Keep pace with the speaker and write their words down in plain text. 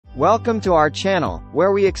Welcome to our channel,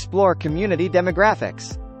 where we explore community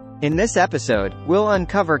demographics. In this episode, we'll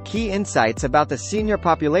uncover key insights about the senior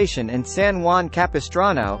population in San Juan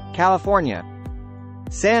Capistrano, California.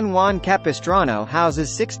 San Juan Capistrano houses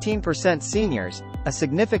 16% seniors, a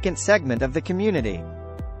significant segment of the community.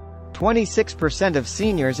 26% of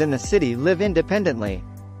seniors in the city live independently.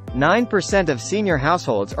 9% of senior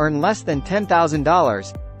households earn less than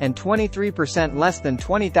 $10,000, and 23% less than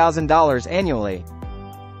 $20,000 annually.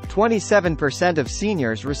 27% of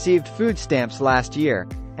seniors received food stamps last year,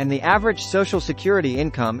 and the average Social Security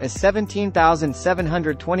income is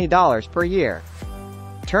 $17,720 per year.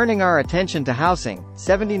 Turning our attention to housing,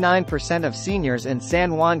 79% of seniors in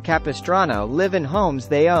San Juan Capistrano live in homes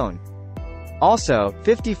they own. Also,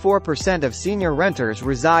 54% of senior renters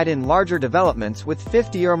reside in larger developments with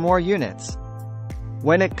 50 or more units.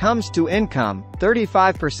 When it comes to income,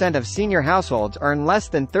 35% of senior households earn less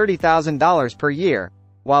than $30,000 per year,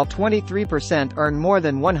 while 23% earn more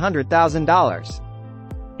than $100,000.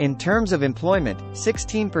 In terms of employment,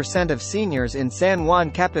 16% of seniors in San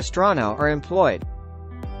Juan Capistrano are employed.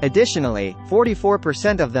 Additionally,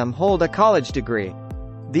 44% of them hold a college degree.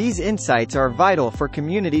 These insights are vital for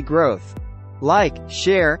community growth. Like,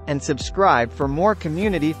 share, and subscribe for more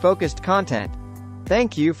community-focused content.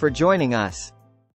 Thank you for joining us.